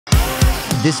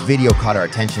this video caught our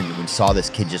attention when we saw this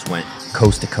kid just went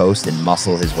coast to coast and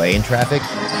muscle his way in traffic,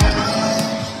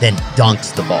 then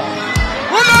dunks the ball.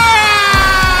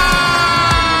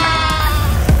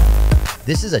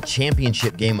 This is a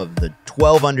championship game of the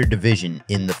 12 under division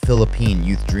in the Philippine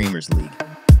Youth Dreamers League.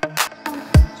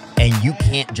 And you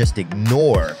can't just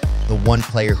ignore the one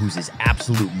player who's this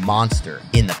absolute monster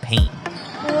in the paint.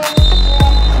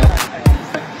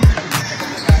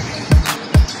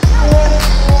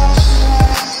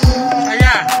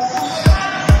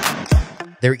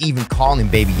 They're even calling him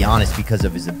Baby Giannis because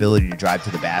of his ability to drive to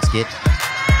the basket.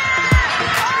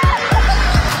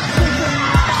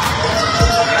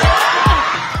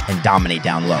 And dominate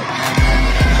down low.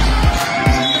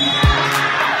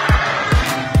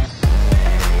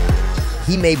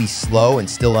 He may be slow and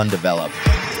still undeveloped,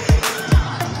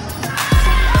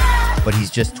 but he's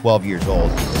just 12 years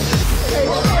old.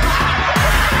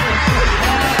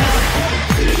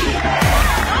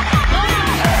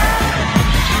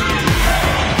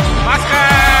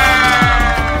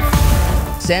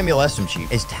 Samuel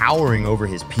Esomchi is towering over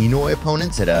his Pinoy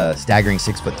opponents at a staggering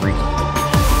 6'3".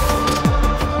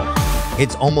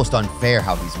 It's almost unfair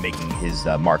how he's making his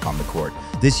mark on the court.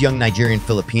 This young Nigerian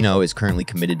Filipino is currently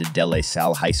committed to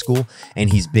Salle High School, and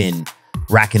he's been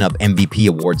racking up MVP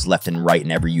awards left and right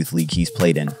in every youth league he's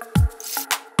played in.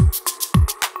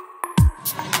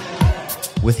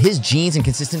 With his genes and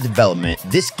consistent development,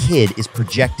 this kid is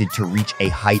projected to reach a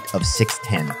height of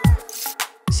 6'10".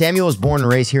 Samuel was born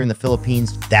and raised here in the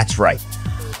Philippines. That's right.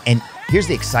 And here's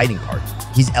the exciting part.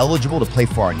 He's eligible to play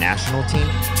for our national team.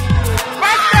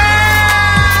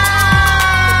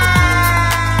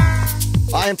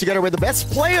 I am together with the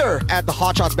best player at the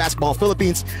Hot Shots Basketball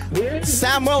Philippines,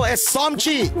 Samuel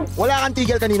Esomchi. Wala kang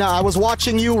tigil kanina. I was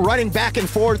watching you running back and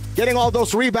forth, getting all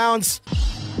those rebounds.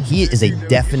 He is a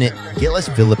definite Gilas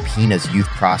Pilipinas youth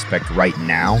prospect right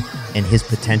now, and his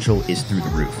potential is through the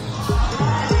roof.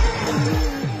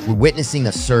 We're witnessing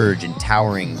a surge in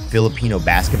towering Filipino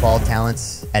basketball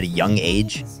talents at a young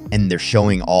age, and they're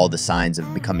showing all the signs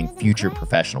of becoming future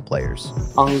professional players.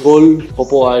 Ang goal ko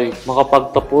po ay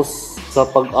makapagtapos sa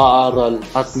pag-aaral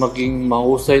at maging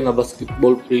mahusay na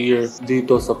basketball player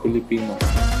dito sa Pilipinas.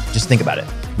 Just think about it.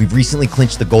 We've recently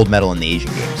clinched the gold medal in the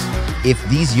Asian Games. If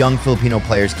these young Filipino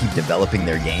players keep developing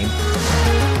their game,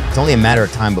 it's only a matter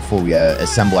of time before we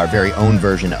assemble our very own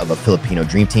version of a Filipino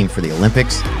dream team for the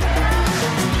Olympics.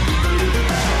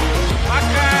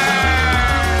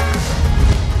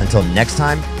 Until next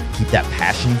time, keep that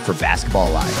passion for basketball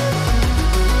alive.